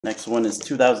Next one is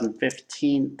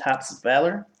 2015 Topps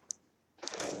Valor.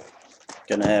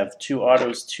 Gonna have 2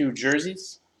 autos, 2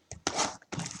 jerseys.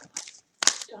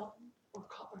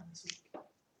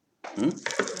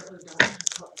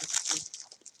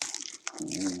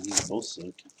 Both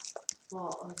suck.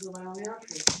 Well, that's my only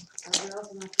option. Everybody else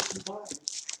is not picking bars.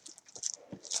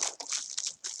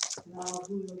 Now,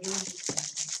 Julio Jones.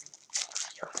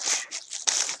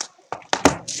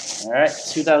 All right,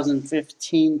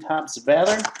 2015 Topps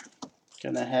Valor.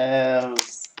 Gonna have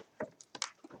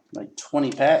like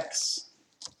 20 packs,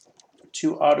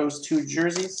 2 autos, 2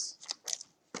 jerseys.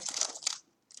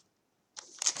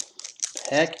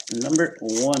 Pack number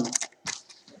 1.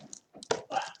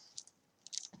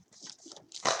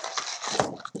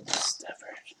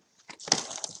 Stafford.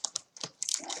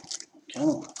 Come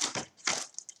on.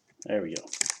 There we go.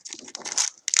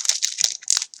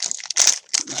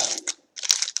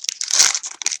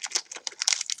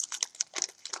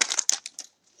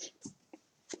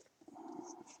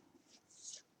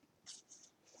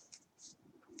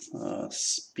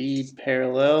 Speed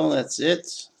parallel, that's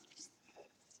it.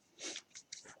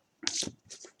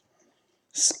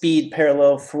 Speed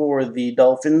parallel for the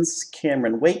Dolphins,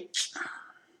 Cameron Wake.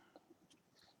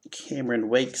 Cameron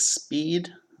Wake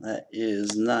speed, that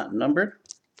is not numbered.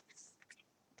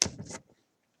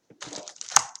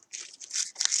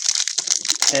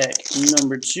 Pack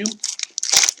number 2.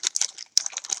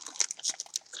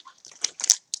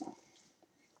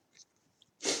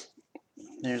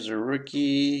 There's a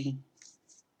rookie,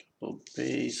 couple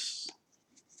base,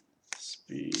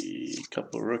 speed,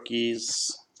 couple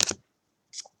rookies.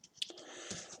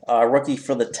 Rookie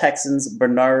for the Texans,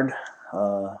 Bernardrick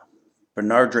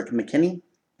McKinney.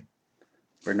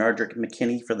 Bernardrick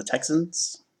McKinney for the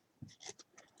Texans.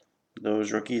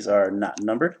 Those rookies are not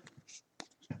numbered.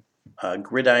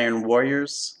 Gridiron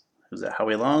Warriors. Is that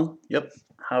Howie Long? Yep,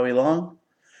 Howie Long.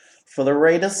 For the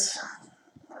Raiders,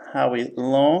 Howie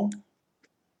Long.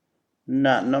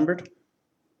 Not numbered.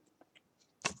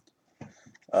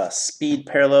 Speed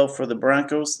parallel for the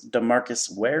Broncos,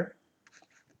 DeMarcus Ware.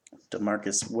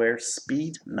 DeMarcus Ware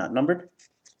speed, not numbered.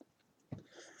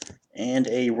 And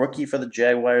a rookie for the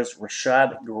Jaguars,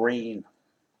 Rashad Green.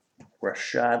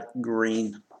 Rashad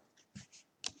Green.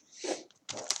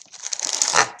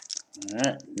 All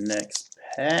right, next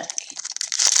pack.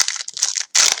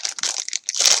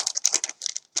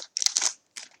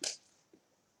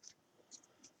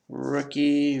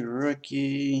 Rookie,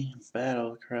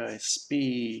 Battle Cry,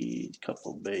 speed,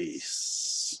 couple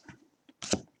base.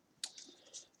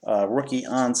 Rookie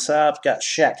on top, got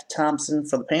Shaq Thompson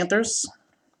for the Panthers.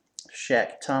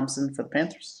 Shaq Thompson for the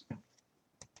Panthers.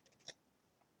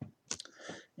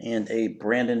 And a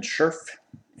Brandon Scherf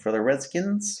for the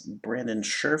Redskins. Brandon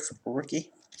Scherf,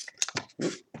 rookie.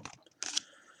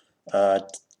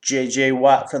 J.J.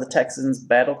 Watt for the Texans,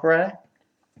 Battle Cry.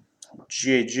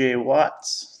 J.J. Watt,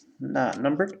 not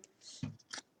numbered.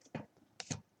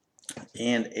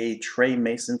 And a Trey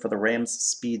Mason for the Rams,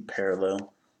 speed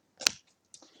parallel.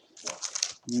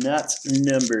 Not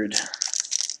numbered.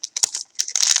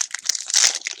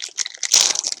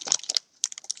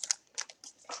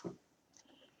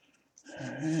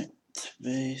 Alright,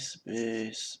 base.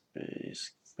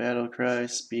 Battle Cry,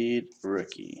 speed,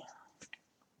 rookie.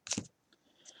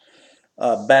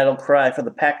 Battle Cry for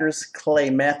the Packers, Clay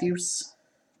Matthews.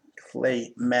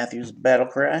 Clay Matthews, Battle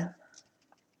Cry.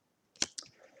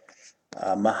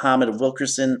 Muhammad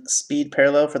Wilkerson, speed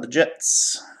parallel for the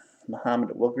Jets. Muhammad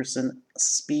Wilkerson,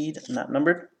 speed, not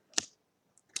numbered.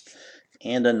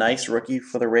 And a nice rookie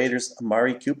for the Raiders,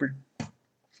 Amari Cooper.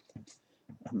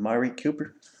 Amari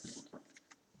Cooper.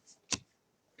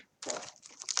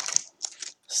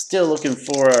 Still looking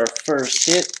for our first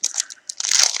hit.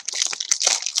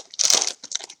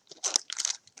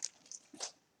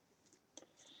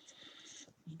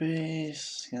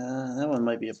 Base, that one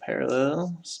might be a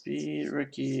parallel. Speed,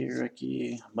 rookie,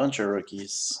 a bunch of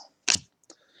rookies.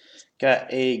 Got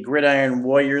a Gridiron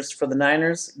Warriors for the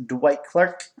Niners, Dwight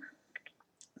Clark.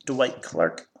 Dwight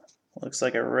Clark. Looks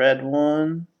like a red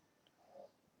one.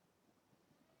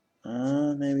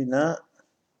 Maybe not.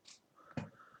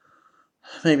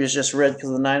 Maybe it's just red because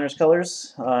of the Niners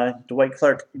colors. Dwight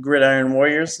Clark, Gridiron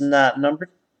Warriors, not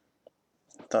numbered.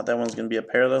 Thought that one's going to be a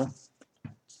parallel.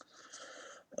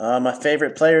 My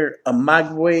favorite player,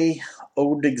 Amagwe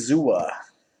Odigizua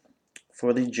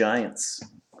for the Giants.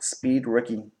 Speed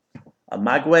rookie.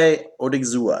 Amagwe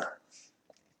Odigizua.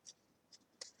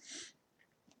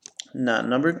 Not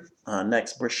numbered.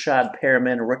 Next, Brashad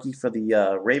Perriman, rookie for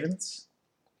the Ravens.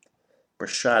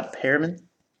 Brashad Perriman.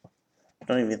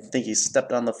 Don't even think he's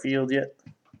stepped on the field yet.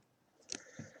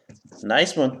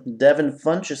 Nice one. Devin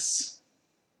Funchess.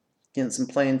 Getting some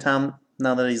playing time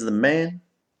now that he's the man.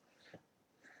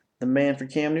 The man for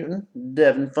Cam Newton.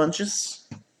 Devin Funchess.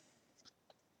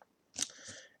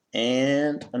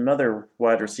 And another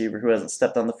wide receiver who hasn't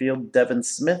stepped on the field, Devin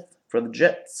Smith for the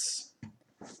Jets.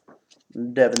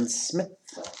 Devin Smith.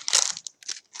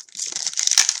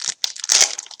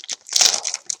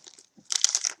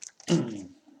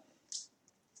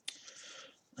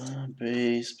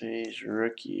 Base,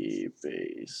 rookie,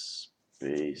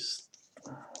 base.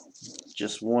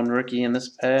 Just one rookie in this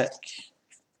pack.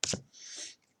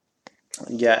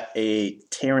 You got a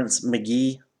Terrence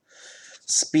McGee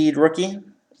speed rookie.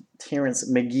 Terrence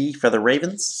McGee for the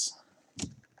Ravens.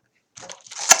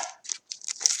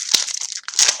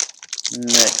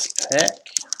 Next pack.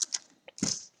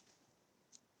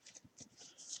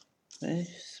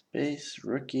 Base,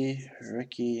 rookie,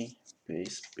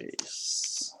 base.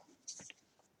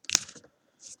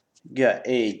 Got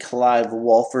a Clive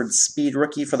Walford speed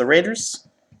rookie for the Raiders.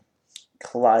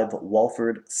 Clive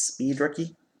Walford speed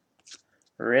rookie,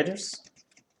 Raiders.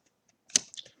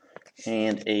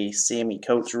 And a Sammy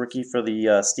Coates rookie for the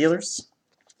Steelers.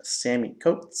 Sammy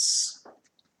Coates.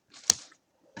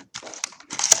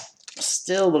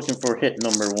 Still looking for hit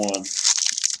number 1.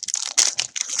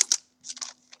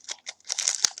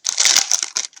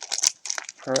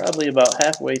 Probably about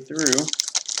halfway through.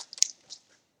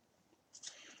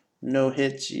 No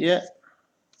hits yet.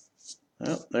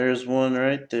 Oh, there's one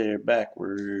right there,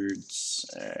 backwards.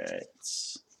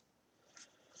 Alright.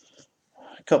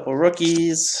 A couple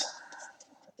rookies.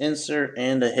 Insert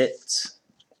and a hit.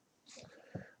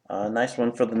 Nice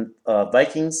one for the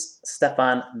Vikings.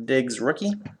 Stefon Diggs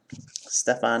rookie.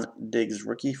 Stefon Diggs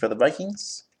rookie for the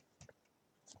Vikings.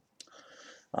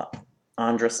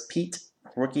 Andres Pete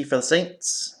rookie for the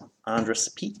Saints. Andres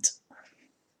Pete.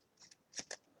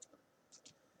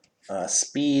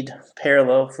 Speed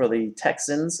parallel for the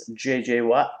Texans. J.J.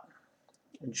 Watt.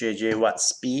 J.J. Watt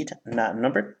speed, not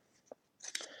numbered.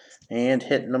 And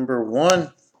hit number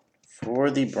 1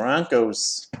 for the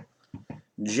Broncos.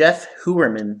 Jeff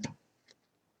Heuerman.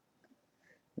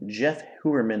 Jeff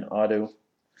Heuerman auto.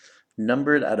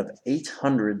 Numbered out of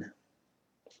 800.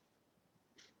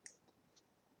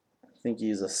 I think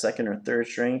he's a second or third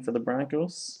string for the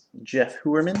Broncos. Jeff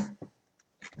Heuerman.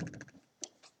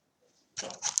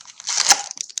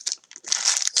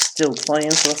 Still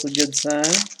playing, so that's a good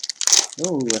sign.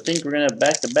 Oh, I think we're going to have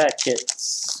back-to-back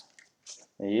hits.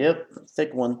 Yep,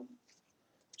 thick one.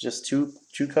 Just two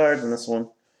cards in this one.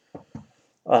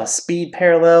 Speed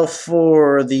parallel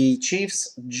for the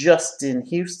Chiefs, Justin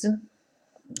Houston.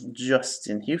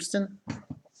 Justin Houston.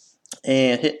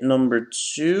 And hit number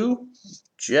 2,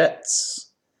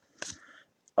 Jets.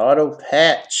 Auto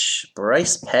patch,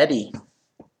 Bryce Petty.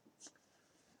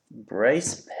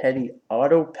 Bryce Petty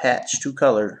auto patch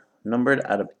 2-color, numbered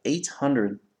out of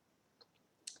 800.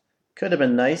 Could have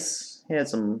been nice. He had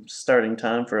some starting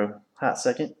time for a hot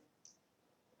second.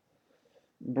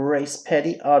 Bryce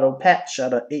Petty auto patch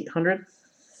out of 800.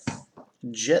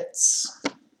 Jets.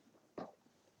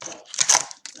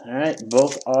 Alright,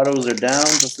 both autos are down.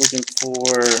 Just looking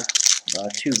for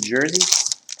 2 jerseys.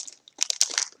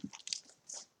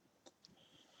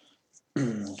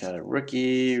 Got a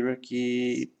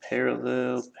rookie,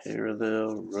 parallel,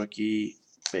 rookie,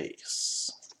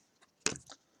 base.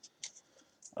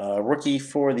 Rookie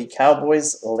for the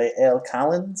Cowboys, Lael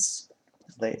Collins.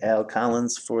 Lael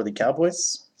Collins for the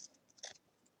Cowboys.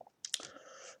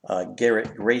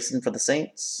 Garrett Grayson for the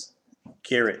Saints.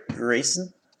 Garrett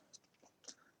Grayson.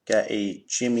 Got a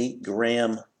Jimmy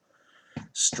Graham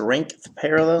strength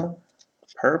parallel.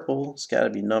 Purple. It's got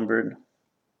to be numbered.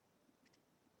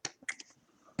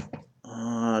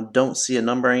 Don't see a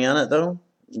numbering on it though.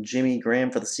 Jimmy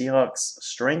Graham for the Seahawks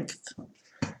strength.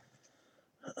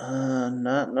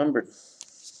 Not numbered.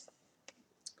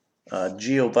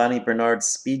 Giovanni Bernard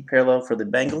speed parallel for the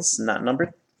Bengals, not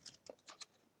numbered.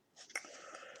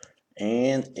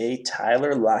 And a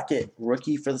Tyler Lockett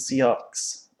rookie for the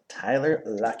Seahawks. Tyler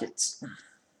Lockett.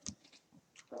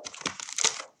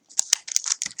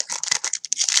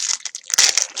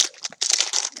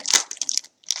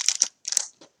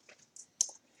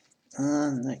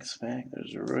 Next pack,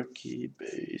 there's a rookie,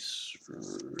 base,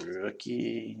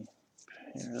 rookie,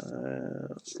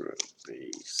 parallel,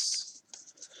 base.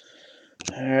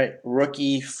 Alright,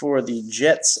 rookie for the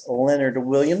Jets, Leonard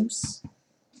Williams.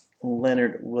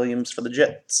 Leonard Williams for the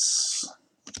Jets.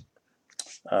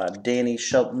 Danny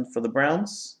Shelton for the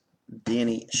Browns.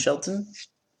 Danny Shelton.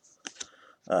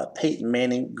 Peyton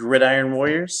Manning, Gridiron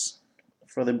Warriors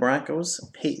for the Broncos.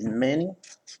 Peyton Manning.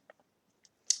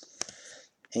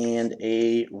 And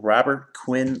a Robert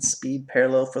Quinn speed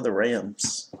parallel for the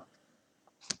Rams.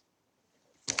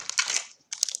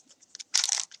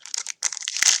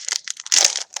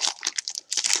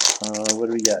 What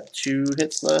do we got? 2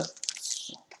 hits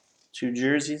left. 2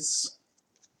 jerseys.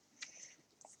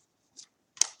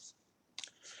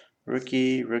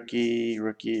 Rookie, rookie,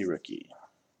 rookie, rookie.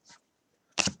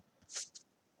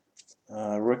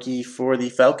 Rookie for the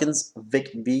Falcons,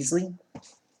 Vic Beasley.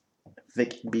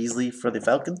 Vic Beasley for the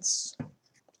Falcons.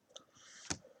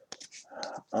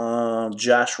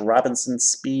 Josh Robinson,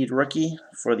 speed rookie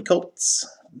for the Colts.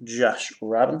 Josh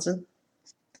Robinson.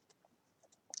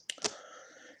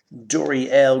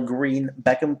 Dorial Green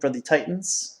Beckham for the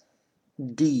Titans.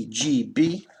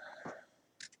 DGB.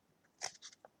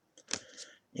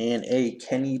 And a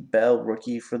Kenny Bell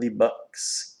rookie for the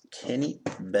Bucks. Kenny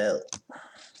Bell.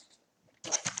 I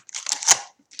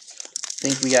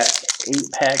think we got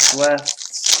 8 packs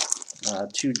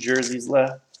left. 2 jerseys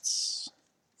left.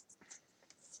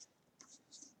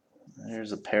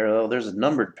 There's a parallel. There's a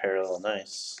numbered parallel.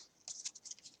 Nice.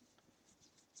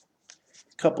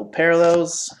 Couple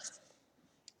parallels.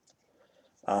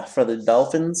 For the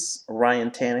Dolphins, Ryan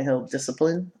Tannehill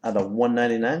discipline out of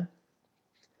 199.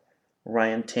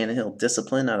 Ryan Tannehill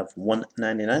discipline out of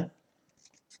 199.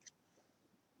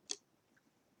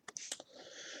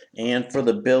 And for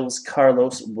the Bills,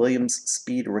 Carlos Williams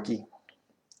speed rookie.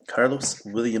 Carlos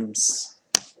Williams.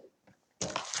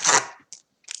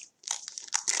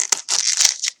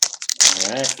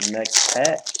 Alright, next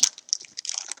pack.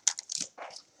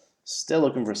 Still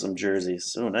looking for some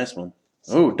jerseys. Oh, nice one.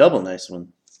 Oh, double nice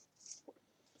one.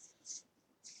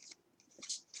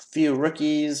 Few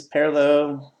rookies,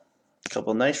 parallel.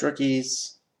 Couple nice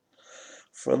rookies.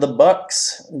 For the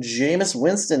Bucks, Jameis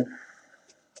Winston.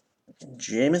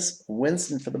 Jameis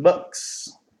Winston for the Bucks.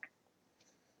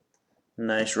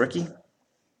 Nice rookie.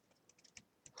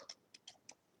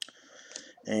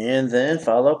 And then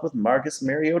follow up with Marcus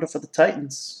Mariota for the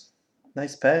Titans.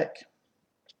 Nice pack.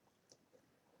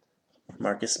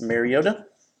 Marcus Mariota.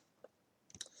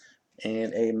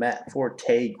 And a Matt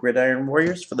Forte Gridiron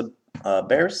Warriors for the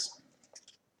Bears.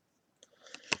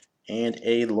 And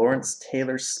a Lawrence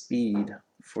Taylor Speed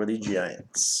for the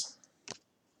Giants.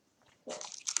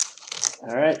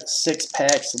 All right, 6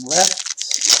 packs left.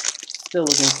 Still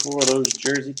looking for those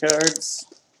jersey cards.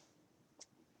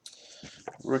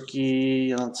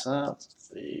 Rookie on top,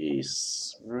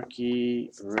 base,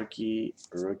 rookie, rookie,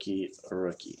 rookie,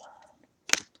 rookie.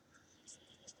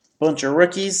 Bunch of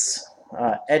rookies.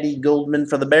 Eddie Goldman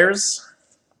for the Bears.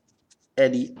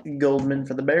 Eddie Goldman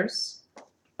for the Bears.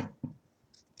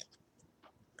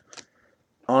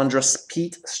 Andres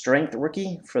Pete, strength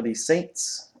rookie for the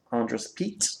Saints. Andres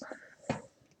Pete.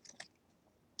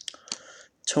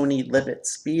 Tony Lippett,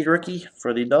 speed rookie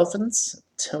for the Dolphins.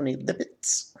 Tony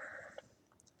Lippett.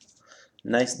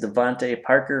 Nice Devontae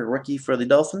Parker, rookie for the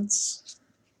Dolphins.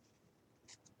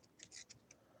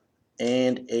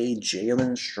 And a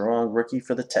Jalen Strong, rookie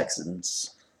for the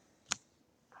Texans.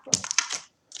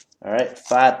 All right,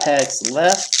 5 packs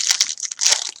left.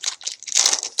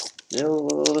 Still,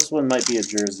 this one might be a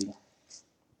jersey.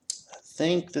 I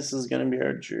think this is going to be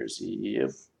our jersey.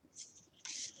 Yep.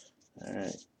 All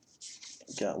right.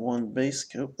 Got one base.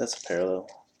 Oh, that's a parallel.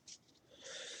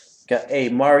 Got a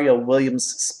Mario Williams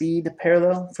speed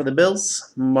parallel for the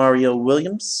Bills. Mario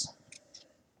Williams.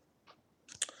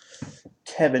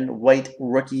 Kevin White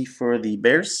rookie for the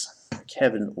Bears.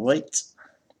 Kevin White.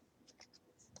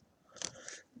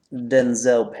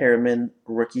 Denzel Perriman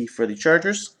rookie for the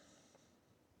Chargers.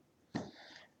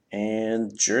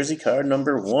 And jersey card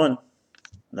number 1.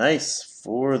 Nice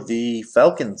for the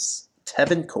Falcons.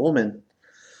 Tevin Coleman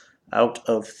out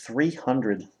of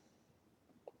 300.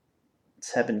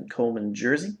 Tevin Coleman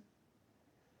jersey.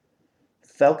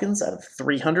 Falcons out of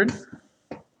 300.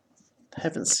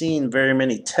 Haven't seen very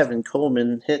many Tevin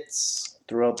Coleman hits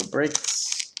throughout the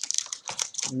breaks.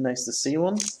 Nice to see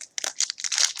one.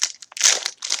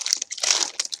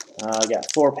 Got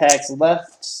 4 packs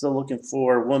left. Still looking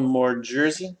for one more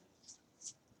jersey.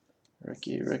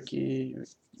 Rookie,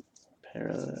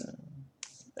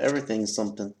 everything's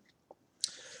something.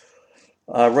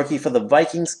 Rookie for the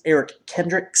Vikings, Eric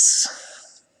Kendricks.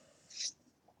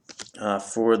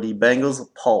 For the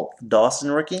Bengals, Paul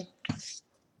Dawson rookie.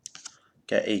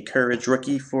 Got a Courage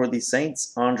rookie for the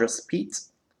Saints, Andres Pete.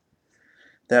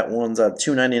 That one's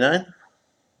 $2.99.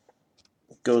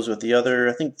 Goes with the other.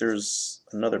 I think there's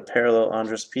another parallel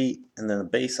Andres Pete and then a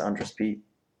base Andres Pete.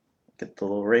 Get the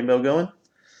little rainbow going.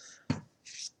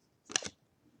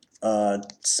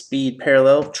 Speed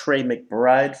parallel Trey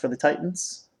McBride for the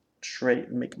Titans. Trey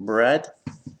McBride.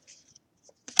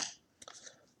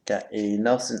 Got a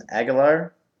Nelson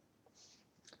Aguilar,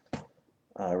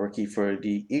 rookie for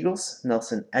the Eagles,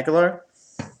 Nelson Aguilar.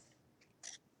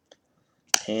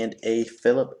 And a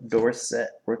Philip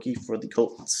Dorsett, rookie for the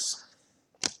Colts.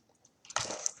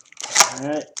 All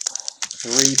right,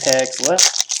 3 packs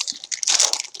left.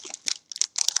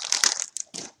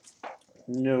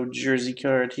 No jersey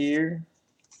card here.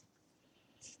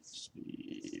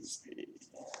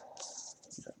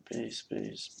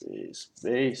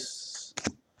 Base.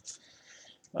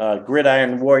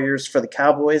 Gridiron Warriors for the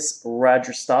Cowboys,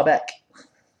 Roger Staubach.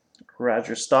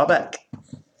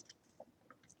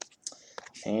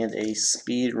 And a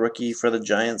speed rookie for the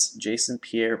Giants, Jason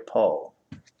Pierre-Paul.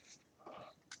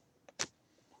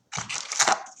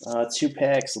 2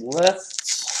 packs left.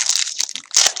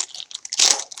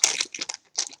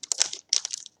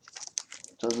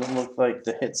 Doesn't look like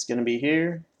the hit's going to be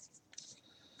here.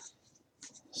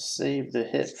 Save the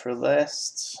hit for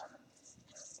last.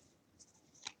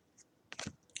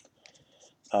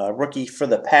 Rookie for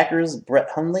the Packers,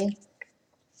 Brett Hundley.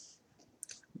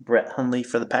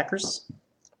 For the Packers.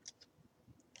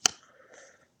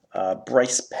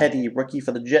 Bryce Petty, rookie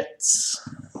for the Jets.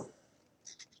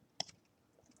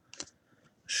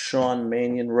 Sean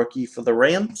Mannion, rookie for the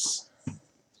Rams.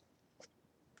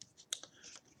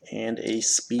 And a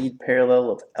speed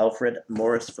parallel of Alfred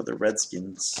Morris for the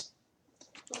Redskins.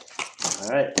 All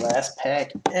right, last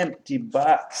pack, empty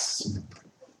box.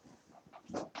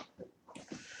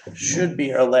 Should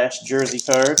be our last jersey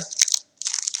card.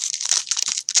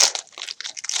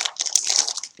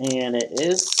 And it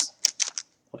is.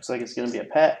 Looks like it's going to be a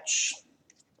patch.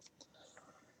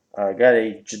 Got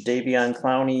a Jadeveon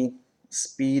Clowney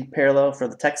speed parallel for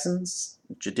the Texans.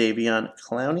 Jadeveon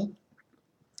Clowney.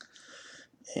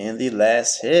 And the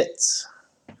last hit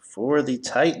for the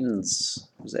Titans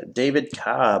was that David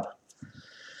Cobb.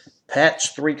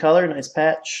 Patch, 3 color, nice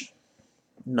patch.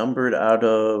 Numbered out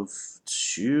of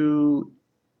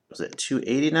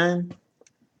 289?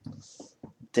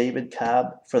 David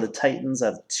Cobb for the Titans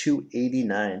out of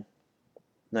 289.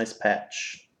 Nice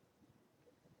patch.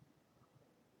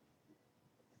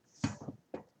 All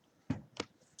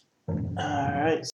right.